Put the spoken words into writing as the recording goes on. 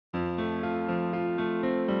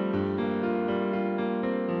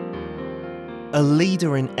A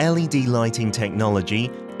leader in LED lighting technology,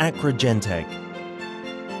 acrosentec.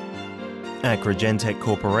 Acrosentec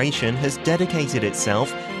Corporation has dedicated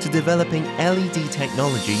itself to developing LED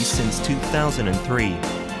technologies since 2003,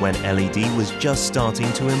 when LED was just starting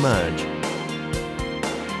to emerge.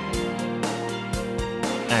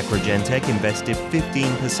 Acrosentec invested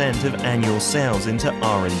 15% of annual sales into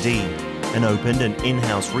R&D and opened an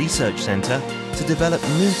in-house research center to develop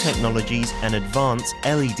new technologies and advance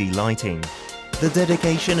LED lighting. The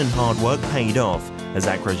dedication and hard work paid off as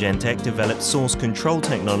Acrosentec developed source control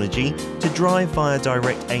technology to drive via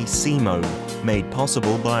direct AC mode, made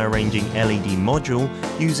possible by arranging LED module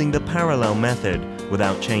using the parallel method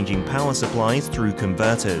without changing power supplies through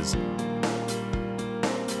converters.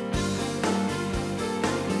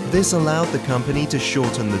 This allowed the company to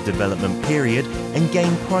shorten the development period and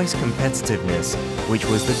gain price competitiveness, which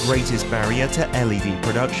was the greatest barrier to LED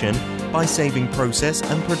production, by saving process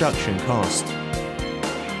and production cost.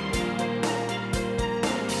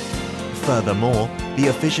 Furthermore, the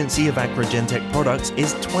efficiency of Acrosentec products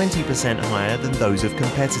is 20% higher than those of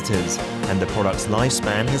competitors, and the product's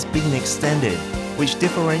lifespan has been extended, which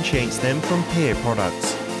differentiates them from peer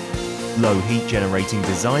products. Low heat generating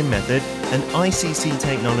design method and ICC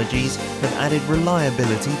technologies have added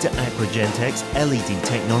reliability to Acrosentec's LED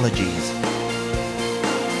technologies.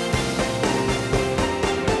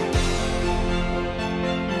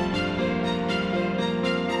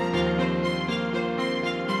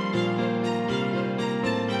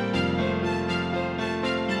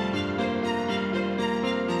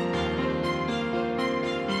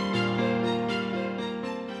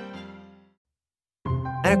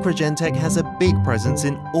 Acrosentec has a big presence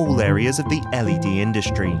in all areas of the LED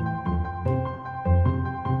industry.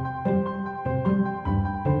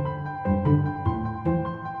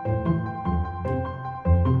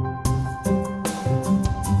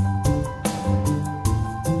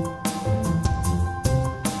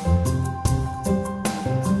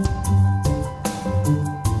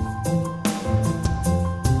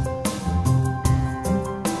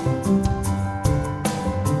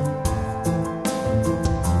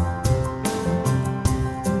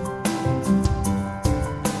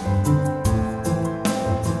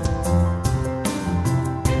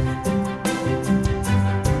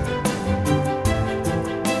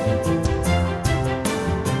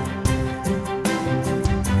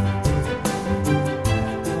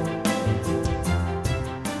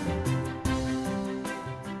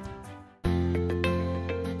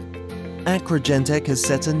 Acrosentec has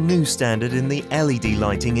set a new standard in the LED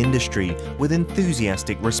lighting industry with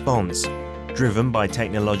enthusiastic response. Driven by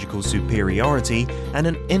technological superiority and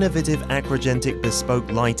an innovative Acrosentec bespoke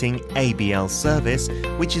lighting ABL service,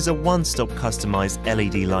 which is a one-stop customized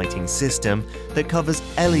LED lighting system that covers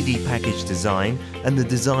LED package design and the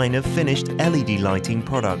design of finished LED lighting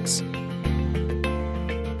products.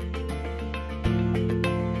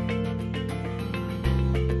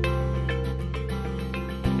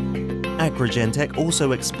 Acrosentec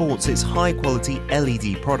also exports its high-quality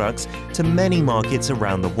LED products to many markets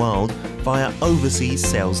around the world via overseas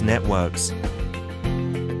sales networks.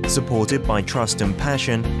 Supported by trust and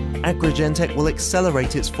passion, Acrosentec will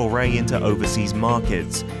accelerate its foray into overseas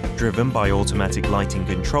markets, driven by automatic lighting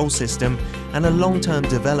control system and a long-term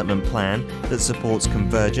development plan that supports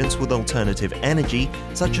convergence with alternative energy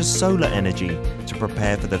such as solar energy to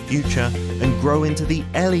prepare for the future and grow into the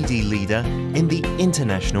LED leader in the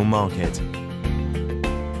international market.